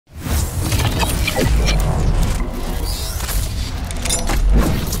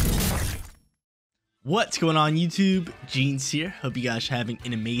What's going on YouTube? Jeans here. Hope you guys are having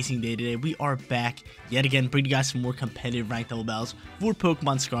an amazing day today. We are back yet again bringing you guys some more competitive ranked double battles for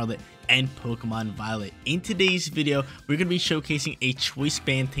Pokemon Scarlet and Pokemon Violet. In today's video, we're going to be showcasing a choice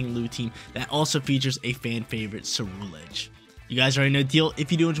band Ting-Lu team that also features a fan favorite Cerulege. You guys already know the deal.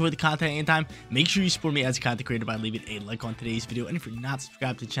 If you do enjoy the content and time, make sure you support me as a content creator by leaving a like on today's video. And if you're not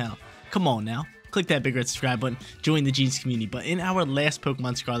subscribed to the channel, come on now. Click that big red subscribe button, join the Jeans community. But in our last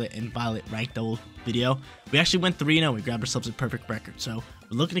Pokemon Scarlet and Violet ranked double video, we actually went 3-0. We grabbed ourselves a perfect record. So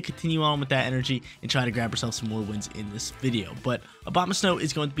we're looking to continue on with that energy and try to grab ourselves some more wins in this video. But Abomasnow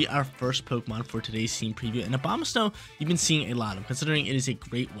is going to be our first Pokemon for today's team preview. And Abomasnow, you've been seeing a lot of, considering it is a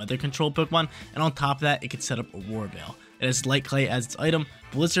great weather control Pokemon. And on top of that, it can set up Aurora Veil. It has Light Clay as its item,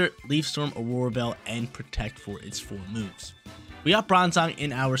 Blizzard, Leaf Storm, Aurora Veil, and Protect for its 4 moves. We got Bronzong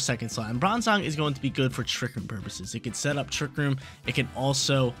in our second slot, and Bronzong is going to be good for Trick Room purposes. It can set up Trick Room, it can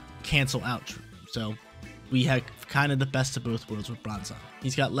also cancel out Trick Room, so we have kind of the best of both worlds with Bronzong.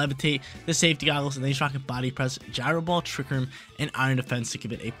 He's got Levitate, the safety goggles, and then he's rocking Body Press, Gyro Ball, Trick Room, and Iron Defense to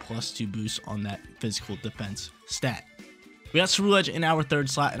give it a +2 boost on that physical defense stat. We got Cerulege in our third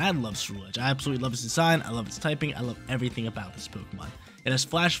slot, and I love Cerulege. I absolutely love its design, I love its typing, I love everything about this Pokemon. It has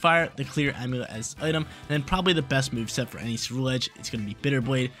Flash Fire, the Clear Amulet as its item, and then probably the best moveset for any Cerulege. It's going to be Bitter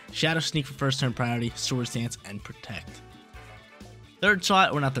Blade, Shadow Sneak for first turn priority, Swords Dance, and Protect.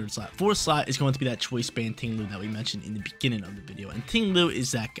 Fourth slot is going to be that choice band Ting-Lu that we mentioned in the beginning of the video, and Ting-Lu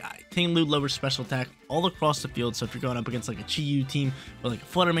is that guy. Ting-Lu lowers special attack all across the field, so if you're going up against like a Chi-Yu team or like a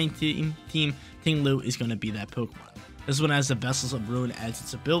Fluttermane team, Ting-Lu is going to be that Pokemon. This one has the Vessels of Ruin as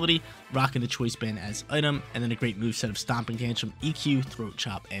its ability, rocking the choice band as item, and then a great moveset of Stomping Tantrum, EQ, Throat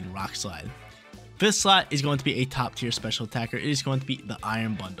Chop, and Rock Slide. Fifth slot is going to be a top tier special attacker. It is going to be the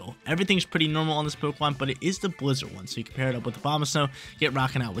Iron Bundle. Everything's pretty normal on this Pokemon, but it is the Blizzard one, so you can pair it up with the Abomasnow, get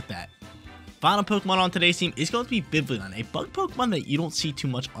rocking out with that. Final Pokemon on today's team is going to be Vivillon, a bug Pokemon that you don't see too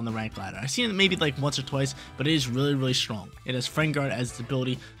much on the rank ladder. I've seen it maybe like once or twice, but it is really strong. It has Friend Guard as its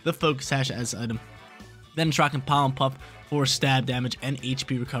ability, the Focus Sash as its item. Then it's rocking Pollen Puff for stab damage and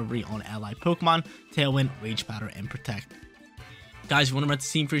HP recovery on allied Pokemon, Tailwind, Rage Powder, and Protect. Guys, if you want to rent the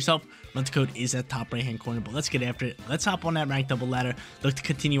team for yourself, rent code is at top right hand corner, but let's get after it. Let's hop on that ranked double ladder, look to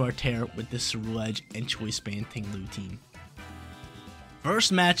continue our tear with this Cerulege and choice band Ting-Lu team.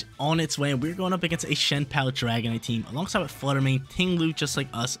 First match on its way, we're going up against a Shenpao Dragonite team alongside with Fluttermane, Ting-Lu just like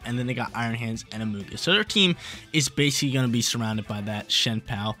us, and then they got Iron Hands and Amoonguss. So their team is basically going to be surrounded by that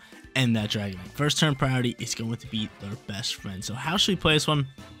Shenpao and that Dragonite. First turn priority is going to be their best friend. So how should we play this one?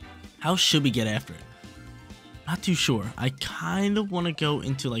 How should we get after it? Not too sure. I kind of want to go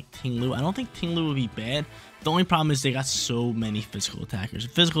into like Ting-Lu. I don't think Ting-Lu would be bad. The only problem is they got so many physical attackers.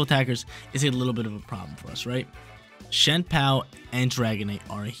 Physical attackers is a little bit of a problem for us, right? Shenpao and Dragonite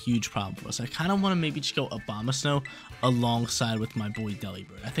are a huge problem for us. I kind of want to maybe just go Abomasnow alongside with my boy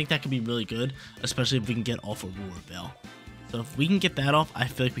Delibird. I think that could be really good, especially if we can get off Aurora Veil. So if we can get that off, I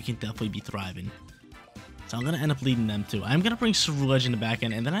feel like we can definitely be thriving. So I'm going to end up leading them too. I'm going to bring Cerulege in the back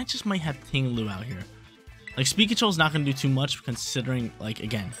end, and then I just might have Ting-Lu out here. Like, Speed Control is not going to do too much, considering, like,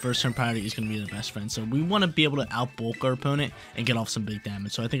 again, first turn priority is going to be their best friend. So we want to be able to outbulk our opponent and get off some big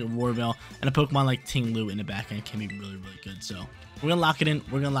damage. So I think Aurora Veil and a Pokemon like Ting-Lu in the back end can be really good. So we're going to lock it in.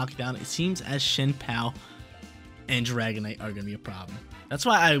 We're going to lock it down. It seems as Shenpao and Dragonite are going to be a problem. That's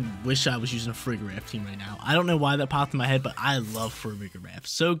why I wish I was using a Farigiraf team right now. I don't know why that popped in my head, but I love Farigiraf.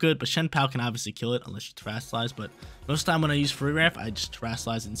 So good, but Shenpao can obviously kill it unless you Terrasilize, but most of the time when I use Farigiraf, I just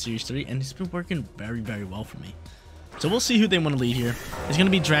Terrasilize it in Series 3, and it's been working very well for me. So we'll see who they want to lead here. It's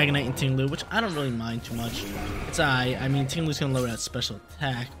going to be Dragonite and Ting-Lu, which I don't really mind too much. It's I mean, Ting-Lu's going to lower that special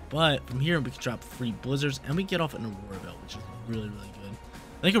attack, but from here we can drop free Blizzards, and we get off an Aurora Veil, which is really good.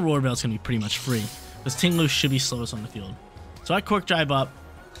 I think Aurora Veil is going to be pretty much free, because Ting-Lu should be slowest on the field. So I Cork Drive up,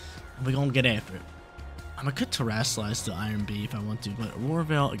 and we're going to get after it. I could Terrasilize the Iron Bee if I want to, but Aurora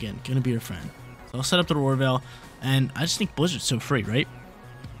Veil, again, going to be your friend. So I'll set up the Aurora Veil, and I just think Blizzard's so free, right?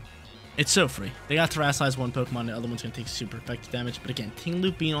 It's so free. They got Terrasilize one Pokemon, the other one's going to take super effective damage, but again,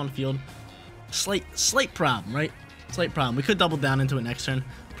 Ting-Lu being on the field, slight problem, right? Slight problem. We could double down into it next turn.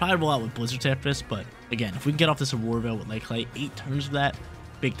 Probably roll out with Blizzards after this, but again, if we can get off this Aurora Veil with Light Clay, 8 turns of that,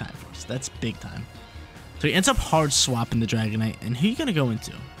 big time for us. That's big time. So he ends up hard swapping the Dragonite, and who are you going to go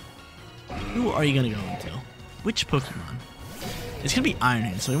into? Who are you going to go into? Which Pokemon? It's going to be Iron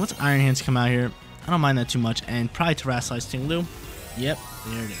Hands, so he wants Iron Hands to come out here. I don't mind that too much, and probably Terrasilize Ting-Lu. Yep,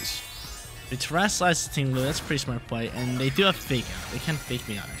 there it is. They Terrasilize Ting-Lu, that's a pretty smart play, and they do have Fake Out. They can Fake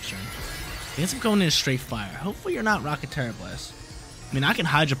Me Out next turn. He ends up going into Straight Fire. Hopefully you're not Rocket Terra Blast. I mean, I can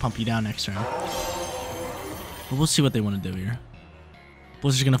Hydro Pump you down next turn. But we'll see what they want to do here.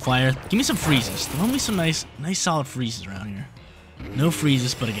 Blizzard's gonna fly here. Give me some freezes. Throw me some nice solid freezes around here. No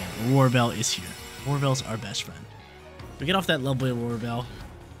freezes, but again, Aurora Bell is here. Aurora Bell's our best friend. We get off that lovely Aurora Bell.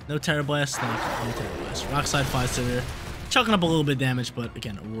 No Terra Blast, thank you. No Terra Blast. Rock Slide flies through here. Chucking up a little bit of damage, but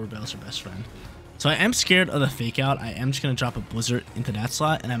again, Aurora Bell's our best friend. So I am scared of the fake out. I am just gonna drop a Blizzard into that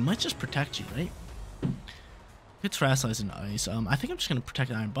slot, and I might just protect you, right? Hit Terrasilize into Ice. I think I'm just gonna protect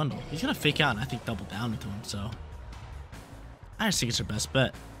the Iron Bundle. He's gonna fake out and I think double down into him, so I just think it's our best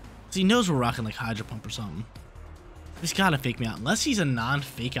bet. Cause he knows we're rocking like Hydro Pump or something. He's gotta fake me out, unless he's a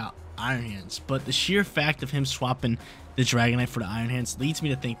non-fake out Iron Hands. But the sheer fact of him swapping the Dragonite for the Iron Hands leads me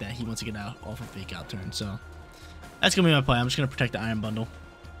to think that he wants to get out off a fake out turn. So that's gonna be my play. I'm just gonna protect the Iron Bundle,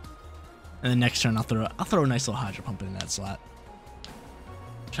 and then next turn I'll throw a nice little Hydro Pump in that slot.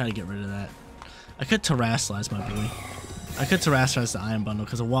 Try to get rid of that. I could Terrasilize my boy. I could Terrasilize the Iron Bundle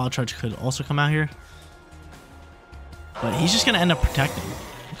because a Wild Charge could also come out here. But he's just gonna end up protecting.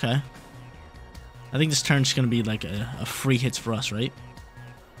 Okay. I think this turn's gonna be like a free hits for us, right?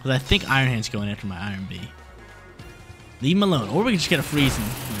 Because I think Iron Hand's going after my Iron B. Leave him alone. Or we can just get a freeze and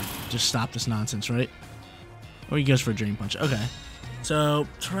just stop this nonsense, right? Or he goes for a Drain Punch. Okay. So,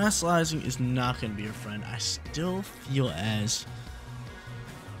 Terrasilizing is not going to be your friend. I still feel as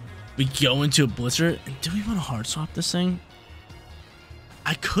we go into a Blizzard. And do we want to hard swap this thing?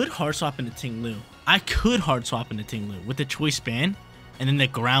 I could hard swap into Ting-Lu. With the Choice Band. And then the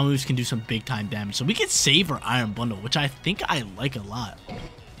ground moves can do some big time damage. So we can save our Iron Bundle, which I think I like a lot.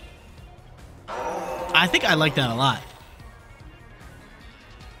 I think I like that a lot.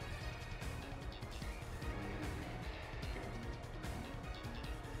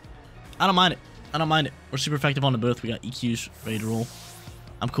 I don't mind it. We're super effective on the both. We got EQs ready to roll.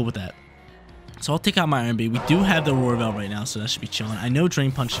 I'm cool with that. So I'll take out my Iron B. We do have the Aurora Bell right now, so that should be chilling. I know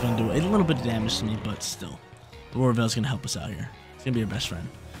Drain Punch is going to do a little bit of damage to me, but still. The Aurora Bell is going to help us out here. It's going to be our best friend.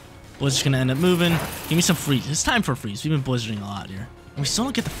 Blizzard's going to end up moving. Give me some freeze. It's time for a freeze. We've been blizzarding a lot here. And we still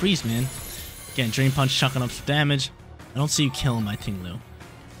don't get the freeze, man. Again, Drain Punch chucking up some damage. I don't see you killing my Ting-Lu.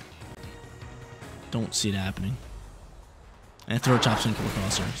 Don't see it happening. And throw chops in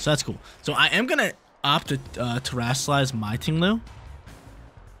across her. So that's cool. So I am going to opt to Terrasilize my Ting-Lu.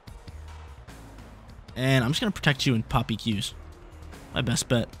 And I'm just going to protect you and pop EQs. My best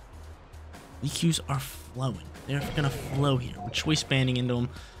bet. EQs are flowing. They're going to flow here. We're choice banding into them.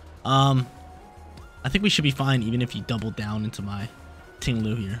 I think we should be fine even if you double down into my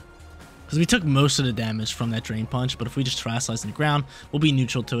Ting-Lu here. Because we took most of the damage from that Drain Punch, but if we just Terrasilize in the ground, we'll be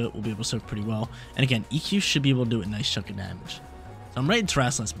neutral to it. We'll be able to soak pretty well. And again, EQ should be able to do a nice chunk of damage. So I'm ready to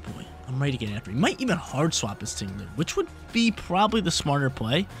Terrasilize my boy. I'm ready to get after him. He might even hard swap his Ting-Lu, which would be probably the smarter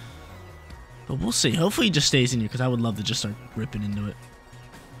play. But we'll see. Hopefully he just stays in here, because I would love to just start ripping into it.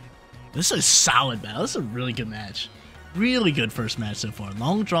 This is a solid battle. This is a really good match. Really good first match so far.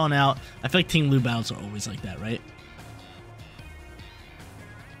 Long drawn out. I feel like Ting-Lu battles are always like that, right?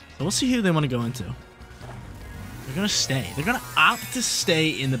 So we'll see who they want to go into. They're going to stay. They're going to opt to stay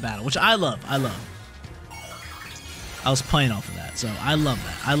in the battle, which I love. I was playing off of that, so I love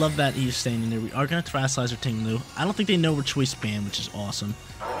that. I love that he's staying in there. We are going to Terrasilize our Ting-Lu. I don't think they know we're choice banned, which is awesome.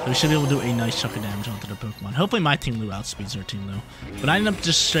 So we should be able to do a nice chunk of damage onto their Pokemon. Hopefully my Ting-Lu outspeeds their Ting-Lu. But I end up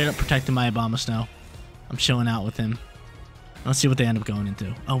just straight up protecting my Abomasnow. I'm chilling out with him. Let's see what they end up going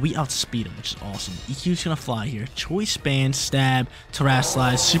into. Oh, we outspeed him, which is awesome. EQ's gonna fly here. Choice Band, Stab,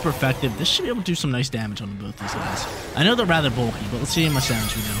 Terrasilize, super effective. This should be able to do some nice damage on both these guys. I know they're rather bulky, but let's see how much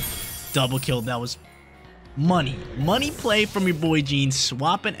damage we do. Double kill. That was money. Money play from your boy Gene,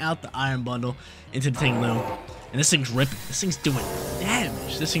 swapping out the Iron Bundle into the Ting-Lu. And this thing's ripping. This thing's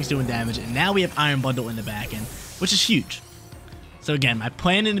doing damage. And now we have Iron Bundle in the back end, which is huge. So again, my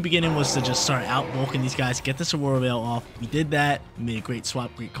plan in the beginning was to just start out bulking these guys, get this Aurora Veil off. We did that. We made a great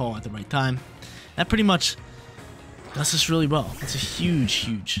swap, great call at the right time. That pretty much does this really well. It's a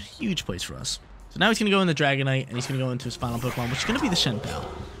huge place for us. So now he's going to go into Dragonite, and he's going to go into his final Pokemon, which is going to be the Shenpal.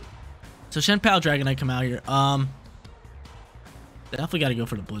 So Shenpal, Dragonite come out here. Definitely got to go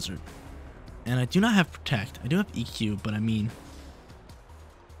for the Blizzard. And I do not have Protect. I do have EQ, but I mean,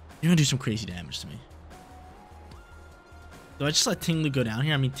 you're going to do some crazy damage to me. So I just let Ting-Lu go down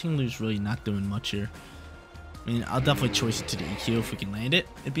here. I mean, Ting-Lu's really not doing much here. I mean, I'll definitely choice it to the EQ if we can land it.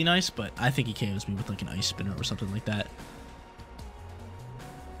 It'd be nice, but I think he KOs me with like an Ice Spinner or something like that.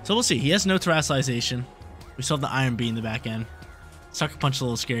 So we'll see. He has no Terrasilization. We still have the Iron B in the back end. Sucker Punch is a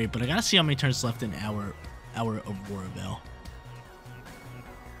little scary, but I gotta see how many turns left in our Aurora Veil.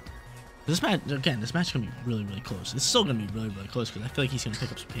 This match, again, this match is gonna be really close. It's still gonna be really close because I feel like he's gonna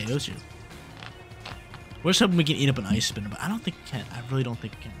pick up some KOs here. We're just hoping we can eat up an Ice Spinner, but I don't think we can. I really don't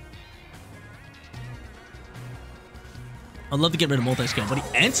think we can. I'd love to get rid of multi-scale, but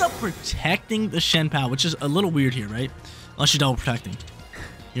he ends up protecting the Shen Pao, which is a little weird here, right? Unless you're double protecting.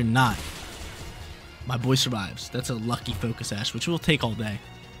 You're not. My boy survives. That's a lucky focus ash, which we'll take all day.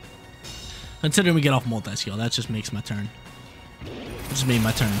 Considering we get off multi-scale, that just makes my turn. That just made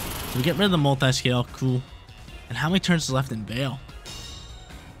my turn. So we get rid of the multi-scale, cool. And how many turns is left in Veil?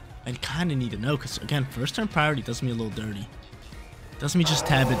 I kind of need to know, because again, first turn priority does me a little dirty. Does me just a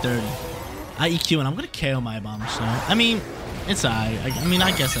tad bit dirty. I EQ and I'm going to KO my Bomber Snow. I mean, it's alright. I mean,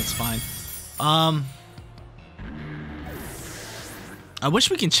 I guess that's fine. I wish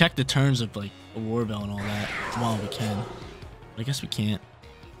we can check the turns of like a War Bell and all that while we can. But I guess we can't.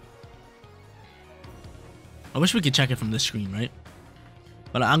 I wish we could check it from this screen, right?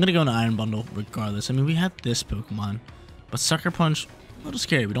 But I'm going to go into Iron Bundle regardless. I mean, we have this Pokemon. But Sucker Punch, a little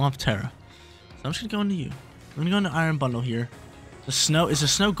scary. We don't have Terra. So I'm just going to go into you. I'm going to go into Iron Bundle here. The snow, is the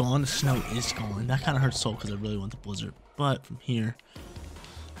snow gone? The snow is gone. That kind of hurts soul because I really want the Blizzard. But from here,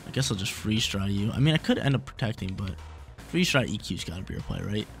 I guess I'll just Freeze Dry you. I mean, I could end up protecting, but Freeze Dry EQ's got to be your play,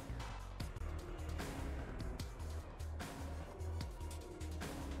 right?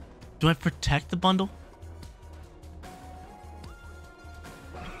 Do I protect the bundle?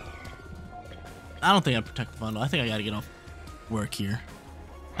 I don't think I protect the bundle. I think I got to get off work here.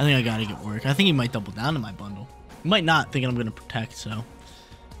 I think I got to get work. I think he might double down to my bundle. He might not, thinking I'm going to protect, so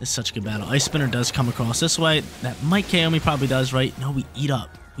it's such a good battle. Ice Spinner does come across this way. That might KO me, probably does, right? No, we eat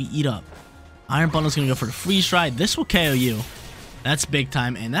up. We eat up. Iron Bundle's going to go for the Freeze Dry. This will KO you. That's big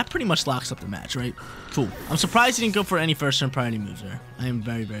time, and that pretty much locks up the match, right? Cool. I'm surprised he didn't go for any first turn priority moves there. I am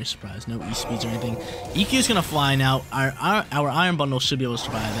very, very surprised. No E-Speeds or anything. EQ is going to fly now. Our Iron Bundle should be able to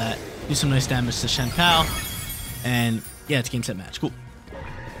survive that. Do some nice damage to Shen Pao. And, yeah, it's game, set, match. Cool.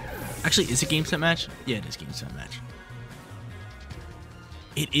 Actually, is it game, set, match? Yeah, it is game, set, match.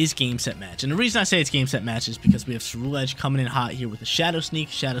 It is game, set, match. And the reason I say it's game, set, match is because we have Cerule Edge coming in hot here with a Shadow Sneak.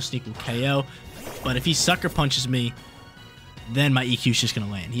 Shadow Sneak will KO. But if he Sucker Punches me, then my EQ is just going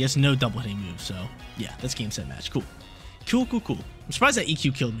to land. He has no double hitting moves, so yeah, that's game, set, match. Cool. Cool, cool, cool. I'm surprised that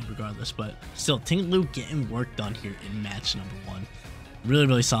EQ killed me regardless, but still, Ting-Lu getting work done here in match number 1. Really,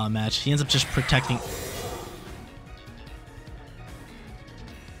 really solid match. He ends up just protecting.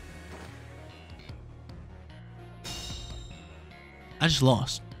 I just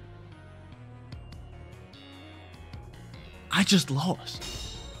lost. I just lost.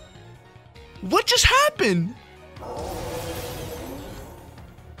 What just happened?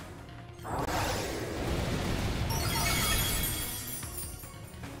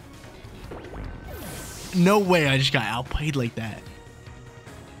 No way I just got outplayed like that.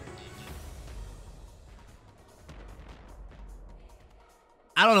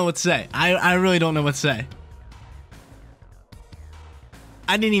 I don't know what to say. I really don't know what to say.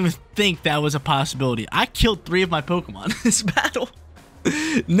 I didn't even think that was a possibility. I killed 3 of my Pokemon in this battle.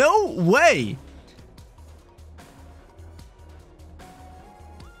 No way.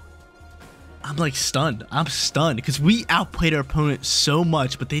 I'm like stunned. I'm stunned because we outplayed our opponent so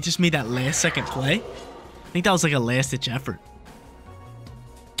much, but they just made that last second play. I think that was like a last ditch effort.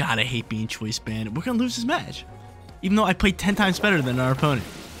 God, I hate being choice banned. We're going to lose this match, even though I played 10 times better than our opponent.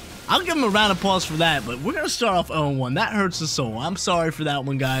 I'll give him a round of applause for that, but we're going to start off 0-1. That hurts the soul. I'm sorry for that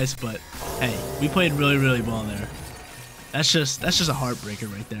one, guys, but hey, we played really, really well there. That's just a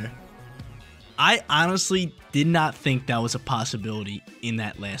heartbreaker right there. I honestly did not think that was a possibility in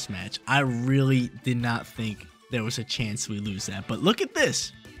that last match. I really did not think there was a chance we lose that, but look at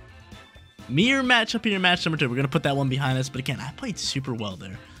this. Mirror matchup here in match number 2. We're going to put that one behind us, but again, I played super well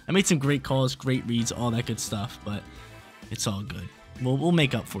there. I made some great calls, great reads, all that good stuff, but it's all good. We'll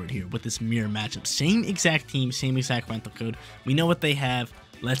make up for it here with this mirror matchup. Same exact team, same exact rental code. We know what they have.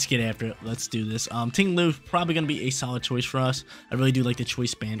 Let's get after it. Let's do this. Ting-Lu probably going to be a solid choice for us. I really do like the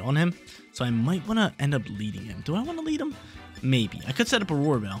choice band on him, so I might want to end up leading him. Do I want to lead him? Maybe. I could set up a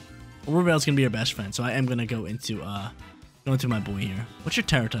Roar Bell. A Roar Bell is going to be our best friend, so I am going to go into my boy here. What's your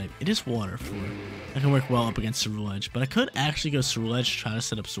Terra type? It is Water. I can work well up against Cerule Edge, but I could actually go Cerule Edge, try to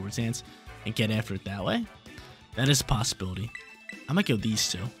set up Swords Dance, and get after it that way. That is a possibility. I might go these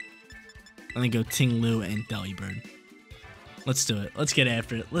two. And then go Ting-Lu and Delibird. Let's do it. Let's get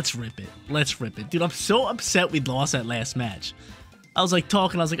after it. Let's rip it. Let's rip it. Dude, I'm so upset we lost that last match. I was like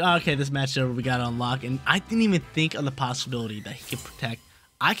talking. I was like, oh, okay, this match is over. We got to unlock. And I didn't even think of the possibility that he could protect.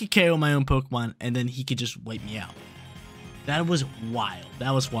 I could KO my own Pokemon, and then he could just wipe me out. That was wild.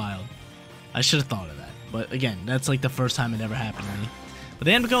 That was wild. I should have thought of that. But again, that's like the first time it ever happened to me. But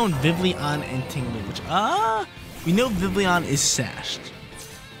they end up going Vivillon and Ting-Lu, which, we know Vivillon is sashed.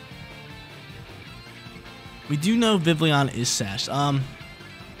 We do know Vivillon is sashed. I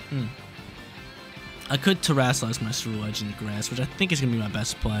I could Terrasilize my Ceruledge in the grass, which I think is going to be my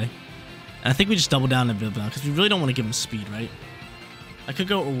best play. And I think we just double down on Vilbelon, because we really don't want to give him speed, right? I could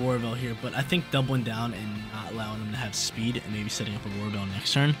go Aurora Bell here, but I think doubling down and not allowing him to have speed and maybe setting up Aurora Bell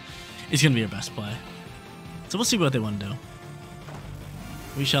next turn is going to be our best play. So we'll see what they want to do.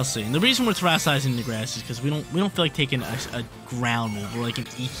 We shall see. And the reason we're Terrasilizing the grass is because we don't feel like taking a ground move or like an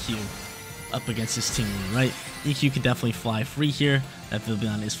EQ up against this Ting-Lu, right? EQ could definitely fly free here. That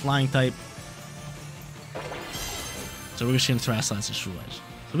Vilbelon is flying type. So we're just going to Terrasilize the Ceruledge.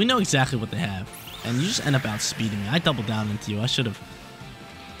 So we know exactly what they have. And you just end up outspeeding me. I doubled down into you. I should have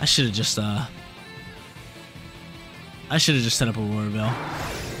just set up Aurora Bell.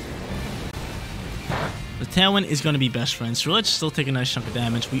 The Tailwind is going to be best friends. So let's still take a nice chunk of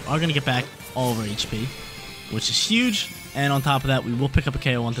damage. We are going to get back all of our HP, which is huge. And on top of that, we will pick up a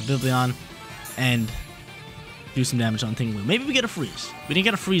KO onto Vilbelon and do some damage on Ting-Lu. Maybe we get a freeze. We didn't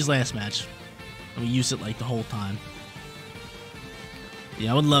get a freeze last match, and we used it like the whole time.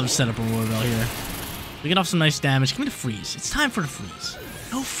 Yeah, I would love to set up Aurora Bell here. We get off some nice damage. Give me the freeze. It's time for the freeze.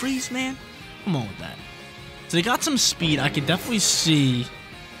 No freeze, man. Come on with that. So they got some speed. I could definitely see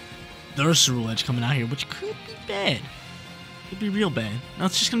their Ceruledge coming out here, which could be bad. Could be real bad. No,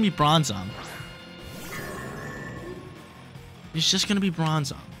 it's just going to be Bronzong. It's just going to be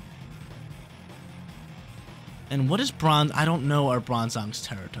Bronzong. And what is Bronze? I don't know our Bronzong's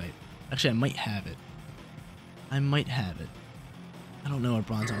Terror type. Actually, I might have it. I don't know our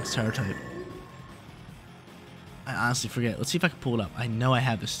Bronzong's Terror type. I honestly forget. Let's see if I can pull it up. I know I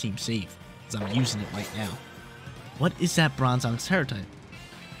have this team saved because I'm using it right now. What is that Bronzong's Terror type?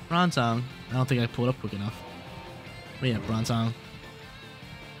 Bronzong. I don't think I pulled it up quick enough. But yeah, Bronzong.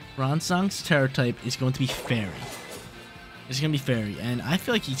 Bronzong's Terror type is going to be Fairy. It's going to be Fairy, and I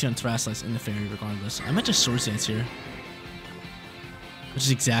feel like he's going to Terrasilize in the Fairy regardless. I might just Swords Dance here, which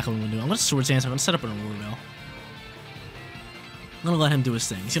is exactly what I'm going to do. I'm going to Swords Dance. I'm going to set up an Aurora Bell. I'm going to let him do his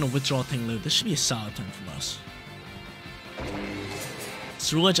thing. He's going to withdraw Ting-Lu. This should be a solid turn for us.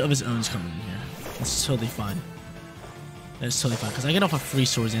 Ceruledge of his own is coming in here. It's totally fine. That's totally fine, because I get off a free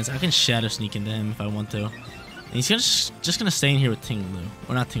Swords Dance. I can Shadow Sneak into him if I want to. And he's just going to stay in here with Ting-Lu.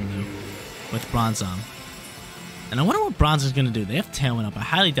 Or not Ting-Lu. With Bronzong. And I wonder what Bronzong's going to do. They have Tailwind up. I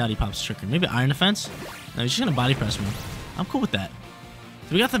highly doubt he pops Trickery. Maybe Iron Defense? No, he's just going to Body Press me. I'm cool with that.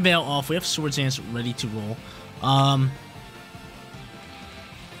 So we got the Veil off. We have Swords Dance ready to roll.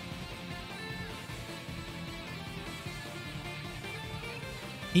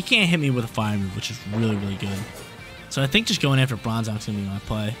 He can't hit me with a Fire move, which is really, really good. So I think just going after Bronzong's going to be my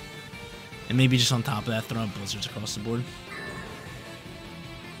play. And maybe just on top of that, throwing Blizzards across the board.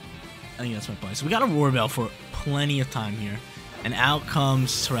 I think that's my play. So we got a Aurora Bell for plenty of time here. And out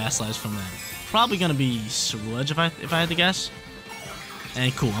comes Terrasilize from that. Probably going to be Ceruledge if I had to guess.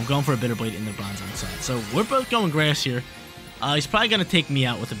 And cool, I'm going for a Bitter Blade in the Bronzong side. So we're both going grass here. He's probably going to take me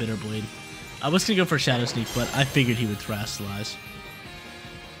out with a Bitter Blade. I was going to go for a Shadow Sneak, but I figured he would Terrasilize.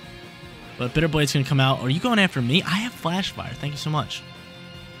 But Bitter Blade's going to come out. Are you going after me? I have Flash Fire. Thank you so much.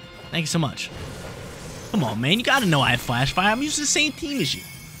 Thank you so much. Come on, man. You got to know I have Flash Fire. I'm using the same team as you.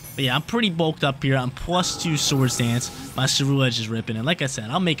 But yeah, I'm pretty bulked up here. I'm +2 Swords Dance. My Ceruledge is ripping. And like I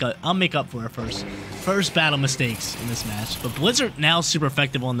said, I'll make up for our first battle mistakes in this match. But Blizzard now super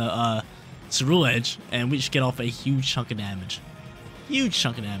effective on the Ceruledge. And we just get off a huge chunk of damage. Huge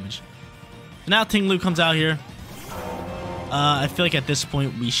chunk of damage. So now Ting-Lu comes out here. I feel like at this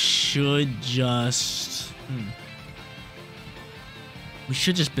point we should just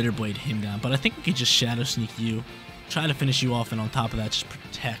Bitter Blade him down, but I think we could just Shadow Sneak you, try to finish you off, and on top of that just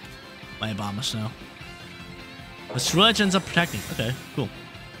protect my Abomasnow. But Ceruledge ends up protecting. Okay, cool.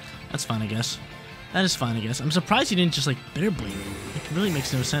 That's fine, I guess. That is fine, I guess. I'm surprised he didn't just like Bitter Blade. It really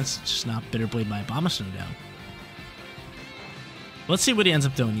makes no sense to just not Bitter Blade my Abomasnow down. Let's see what he ends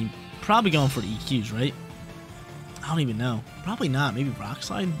up doing. He's probably going for EQs, right? I don't even know. Probably not. Maybe Rock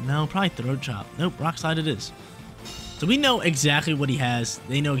Slide? No, probably Throat Chop. Nope, Rock Slide it is. So we know exactly what he has.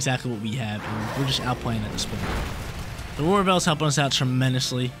 They know exactly what we have. And we're just outplaying at this point. The Aurora Bell's helping us out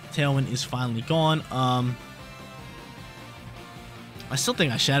tremendously. Tailwind is finally gone. I still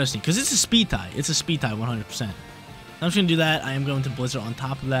think I Shadow Sneak because it's a speed tie. It's a speed tie 100%. I'm just going to do that. I am going to Blizzard on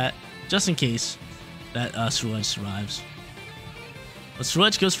top of that just in case that Ceruledge survives. But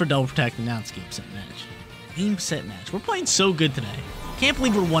Ceruledge goes for double protect and now it's game set match. Game set match. We're playing so good today. Can't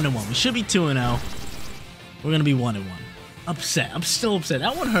believe we're 1-1. We should be 2-0. We're gonna be 1-1. Upset. I'm still upset.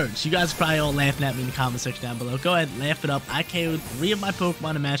 That one hurts. You guys are probably all laughing at me in the comment section down below. Go ahead, laugh it up. I KO'd 3 of my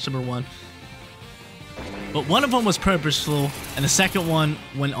Pokemon in match number 1. But one of them was purposeful, and the second one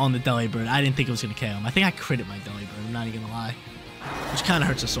went on the Delibird. I didn't think it was gonna KO him. I think I critted my Delibird. I'm not even gonna lie. Which kind of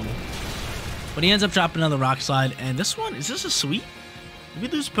hurts us all. But he ends up dropping another Rock Slide, and this one, is this a sweep? Did we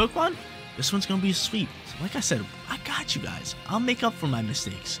lose Pokemon? This one's gonna be a sweep. So like I said, I got you guys. I'll make up for my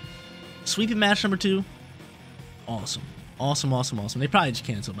mistakes. Sweep in match number 2. Awesome. Awesome, awesome, awesome. They probably just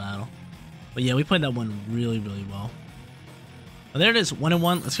canceled battle. But yeah, we played that one really, really well. Well, there it is,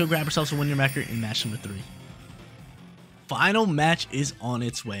 1-1. Let's go grab ourselves a win-your record in match number 3. Final match is on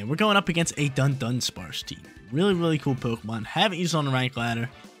its way. We're going up against a Dunsparce team. Really, really cool Pokemon. Haven't used it on the rank ladder.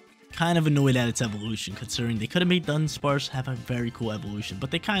 Kind of annoyed at its evolution, considering they could have made Dunsparce have a very cool evolution,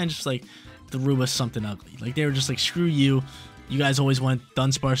 but they kind of just like threw us something ugly. Like they were just like, screw you. You guys always want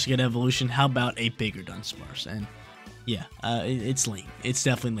Dunsparce to get evolution. How about a bigger Dunsparce? And yeah, it's lame. It's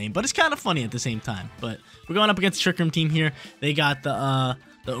definitely lame, but it's kind of funny at the same time. But we're going up against the Trick Room team here. They got the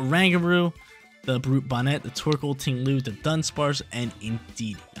Oranguru, the Brute Bonnet, the Torkoal, Ting-Lu, the Dunsparce, and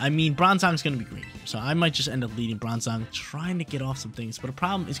Indeedee. I mean, Bronzong's going to be great here, so I might just end up leading Bronzong, trying to get off some things, but a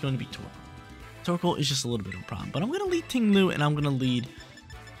problem is going to be Torkoal. Torkoal is just a little bit of a problem, but I'm going to lead Ting-Lu, and I'm going to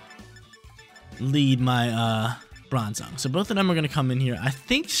lead my Bronzong. So both of them are going to come in here. I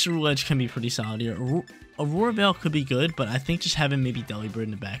think Ceruledge Edge can be pretty solid here. Aurora Veil could be good, but I think just having maybe Delibird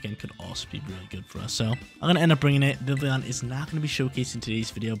in the back end could also be really good for us. So I'm going to end up bringing it. Vivillon is not going to be showcased in today's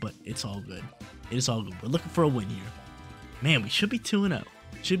video, but it's all good. It is all good. We're looking for a win here. Man, we should be 2-0.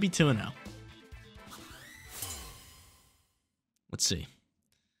 Should be 2-0. Let's see.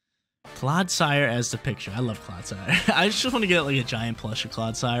 Clodsire as the picture. I love Clodsire. I just want to get like a giant plush of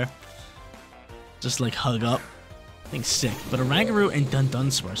Clodsire. Just like hug up. I think sick. But Oranguru and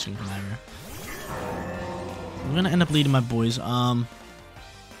Dunsparce can come out here. I'm gonna end up leading my boys. I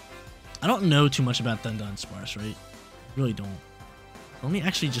don't know too much about Dunsparce, right? Really don't. Let me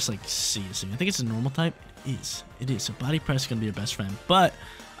actually just like see this thing. I think it's a normal type. It is. It is. So Body Press is gonna be your best friend. But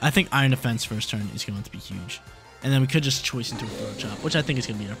I think Iron Defense first turn is going to be huge. And then we could just choice into a Throat Chop, which I think is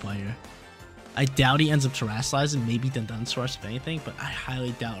gonna be our play here. I doubt he ends up Terrastalizing, maybe Dunsparce if anything, but I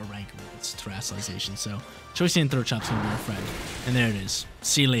highly doubt Oranguru gets Terrastalization. So choicing and Throat Chop's gonna be our friend. And there it is.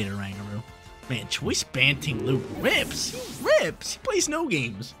 See you later, Oranguru. Man, Choice Band Ting-Lu rips. He rips. He plays no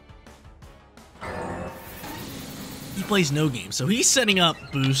games. He plays no games. So he's setting up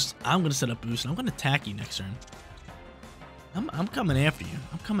Boost. I'm going to set up Boost, and I'm going to attack you next turn. I'm coming after you.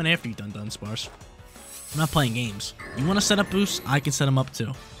 I'm coming after you, Dunsparce. I'm not playing games. You want to set up Boost? I can set him up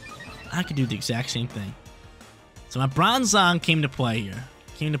too. I can do the exact same thing. So my Bronzong came to play here.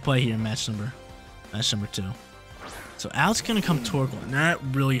 Came to play here in match number 2. So Al's gonna come Torkoal, and that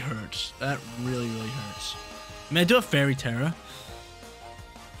really hurts. That really, really hurts. I mean, I do have Fairy Terra,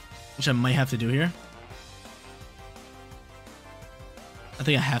 which I might have to do here. I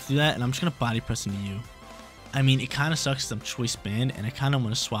think I have to do that, and I'm just gonna Body Press into you. I mean, it kind of sucks that I'm Choice Band, and I kind of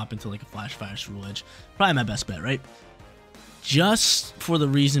want to swap into like a Flash Fire Ceruledge. Probably my best bet, right? Just for the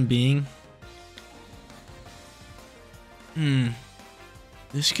reason being,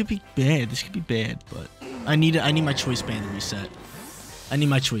 this could be bad. This could be bad, but I need my Choice Band to reset. I need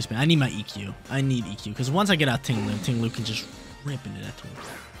my Choice Band. I need my EQ. I need EQ, because once I get out Ting-Lu, Ting-Lu can just rip into that Torkoal.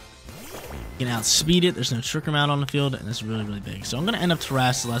 You can outspeed it. There's no Trick Room out on the field, and that's really, really big. So I'm going to end up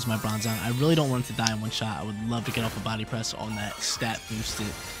Terrastalizing my Bronzong. I really don't want it to die in one shot. I would love to get off a Body Press on that stat boosted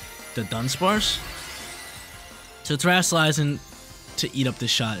the Dunsparce. So Terrastalizing to eat up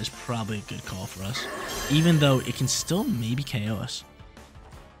this shot is probably a good call for us, even though it can still maybe KO us.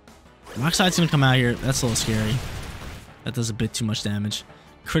 Rock Slide's gonna come out here. That's a little scary. That does a bit too much damage.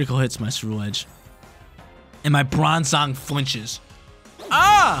 Critical hits my Ceruledge. And my Bronzong flinches.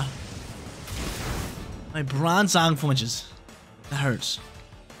 Ah! My Bronzong flinches. That hurts. So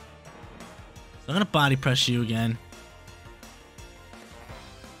I'm gonna Body Press you again.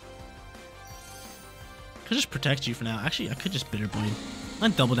 Could just protect you for now. Actually, I could just Bitter Blade. I'm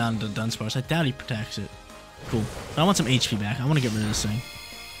gonna double down into Dunsparce. I doubt he protects it. Cool. But I want some HP back. I want to get rid of this thing.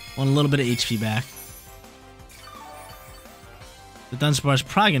 I want a little bit of HP back. The Dunsparce is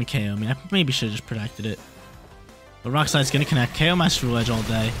probably going to KO me. I maybe should have just protected it. The Rock Slide's going to connect. KO my Ceruledge all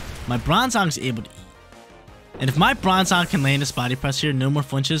day. My Bronzong's able to eat. And if my Bronzong can land this Body Press here, no more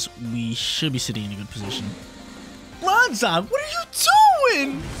flinches, we should be sitting in a good position. Bronzong, what are you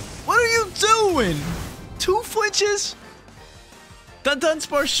doing? What are you doing? 2 flinches? The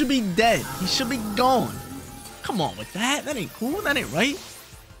Dunsparce should be dead. He should be gone. Come on with that. That ain't cool. That ain't right.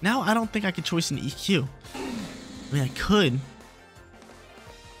 Now I don't think I could choice an EQ. I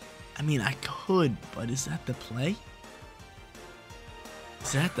mean, I could, but is that the play?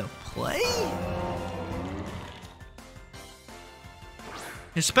 Is that the play?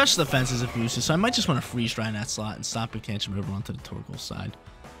 His special defense is a boosted, so I might just want to freeze dry in that slot and stop Big Tantrum over onto the Torkoal side.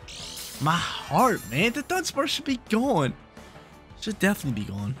 My heart, man. The Dunsparce should be gone. Should definitely be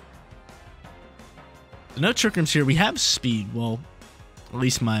gone. So no Trick Rooms here. We have speed. Well, at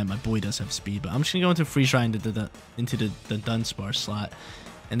least my boy does have speed. But I'm just going to go into Freeze Dry into the Dunsparce slot.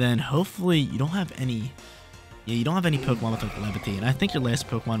 And then hopefully you don't have any... Yeah, you don't have any Pokemon with like Levitate. And I think your last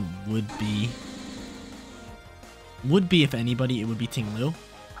Pokemon would be, if anybody, it would be Ting-Lu.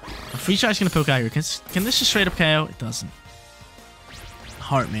 A Freeze Dry's going to poke out here. Can this just straight up KO? It doesn't.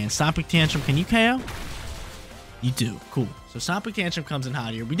 Heartman. Stomping Tantrum. Can you KO? You do. Cool. So Stomping Tantrum comes in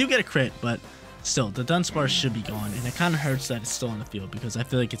hot here. We do get a crit, but still, the Dunsparce should be gone. And it kind of hurts that it's still on the field because I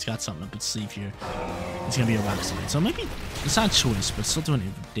feel like it's got something up its sleeve here. It's going to be a Rock Slide. So maybe it's not choice, but still doing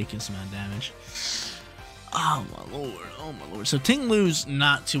a ridiculous amount of damage. Oh my lord. Oh my lord. So Ting-Lu's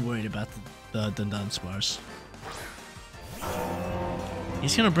not too worried about the Dunsparce.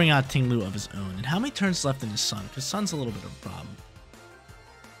 He's going to bring out Ting-Lu of his own. And how many turns left in his Sun? Because Sun's a little bit of a problem.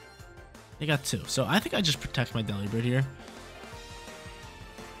 They got 2. So I think I just protect my Delibird here.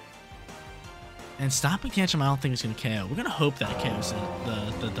 And Stomping Tantrum I don't think it's going to KO. We're going to hope that it KOs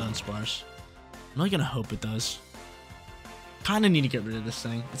the Dunsparce. I'm really going to hope it does. Kind of need to get rid of this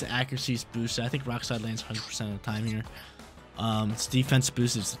thing. Its accuracy is boosted. I think Rock Slide lands 100% of the time here. Its defense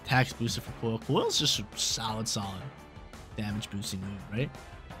boosted. Its attacks boosted for Coil. Coil's just a solid damage boosting move, right?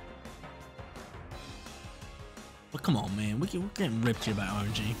 But come on, man. We're getting ripped here by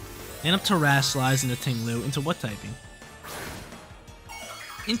RNG. And up to Terrasilize into Ting-Lu. Into what typing?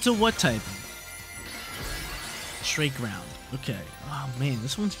 Into what typing? Straight ground. Okay. Oh, man.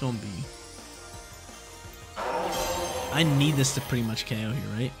 This one's going to be... I need this to pretty much KO here,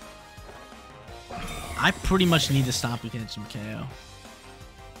 right? I pretty much need to stop against some KO.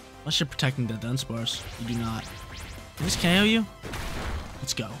 Unless you're protecting the Dunsparce. You do not. Can this KO you?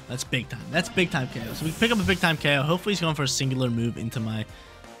 Let's go. That's big time. That's big time KO. So we pick up a big time KO. Hopefully he's going for a singular move into my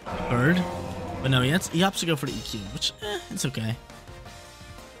bird. But no, he opts to go for the EQ, which, it's okay.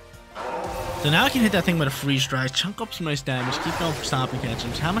 So now I can hit that thing with a Freeze Dry, chunk up some nice damage, keep going for Stomping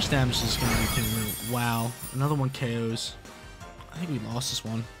Tantrums. How much damage is this going to do to? Wow. Another one KOs. I think we lost this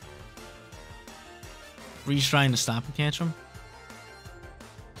one. Freeze Dry into Stomping Tantrum.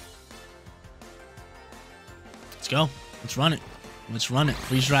 Let's go. Let's run it. Let's run it.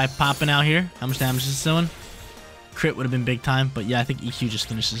 Freeze Dry popping out here. How much damage is this doing? Crit would have been big time, but yeah, I think EQ just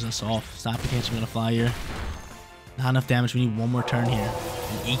finishes us off. Stomping Tantrum going to fly here. Not enough damage. We need one more turn here.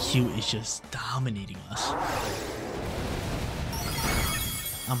 And EQ is just dominating us.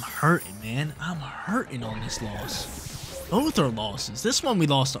 I'm hurting, man. I'm hurting on this loss. Both are losses. This one we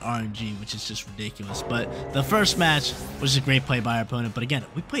lost to RNG, which is just ridiculous. But the first match was a great play by our opponent. But again,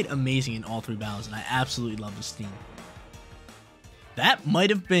 we played amazing in all 3 battles, and I absolutely love this team. That might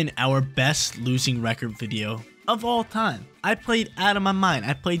have been our best losing record video of all time. I played out of my mind.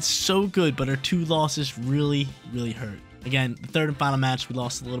 I played so good, but our 2 losses really, really hurt. Again, the 3rd and final match, we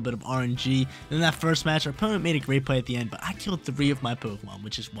lost a little bit of RNG. And in that first match, our opponent made a great play at the end, but I killed 3 of my Pokemon,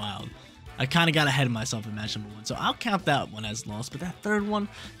 which is wild. I kind of got ahead of myself in match number 1, so I'll count that one as lost. But that 3rd one,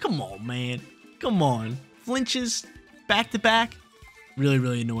 come on, man. Come on. Flinches, back-to-back. Really,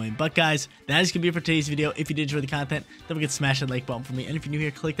 really annoying. But guys, that is going to be it for today's video. If you did enjoy the content, don't forget to smash that like button for me. And if you're new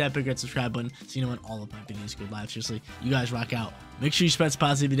here, click that big red subscribe button so you know when all of my videos go live. Seriously, you guys rock out. Make sure you spread some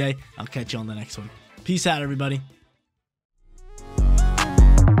positivity today. I'll catch you on the next one. Peace out, everybody.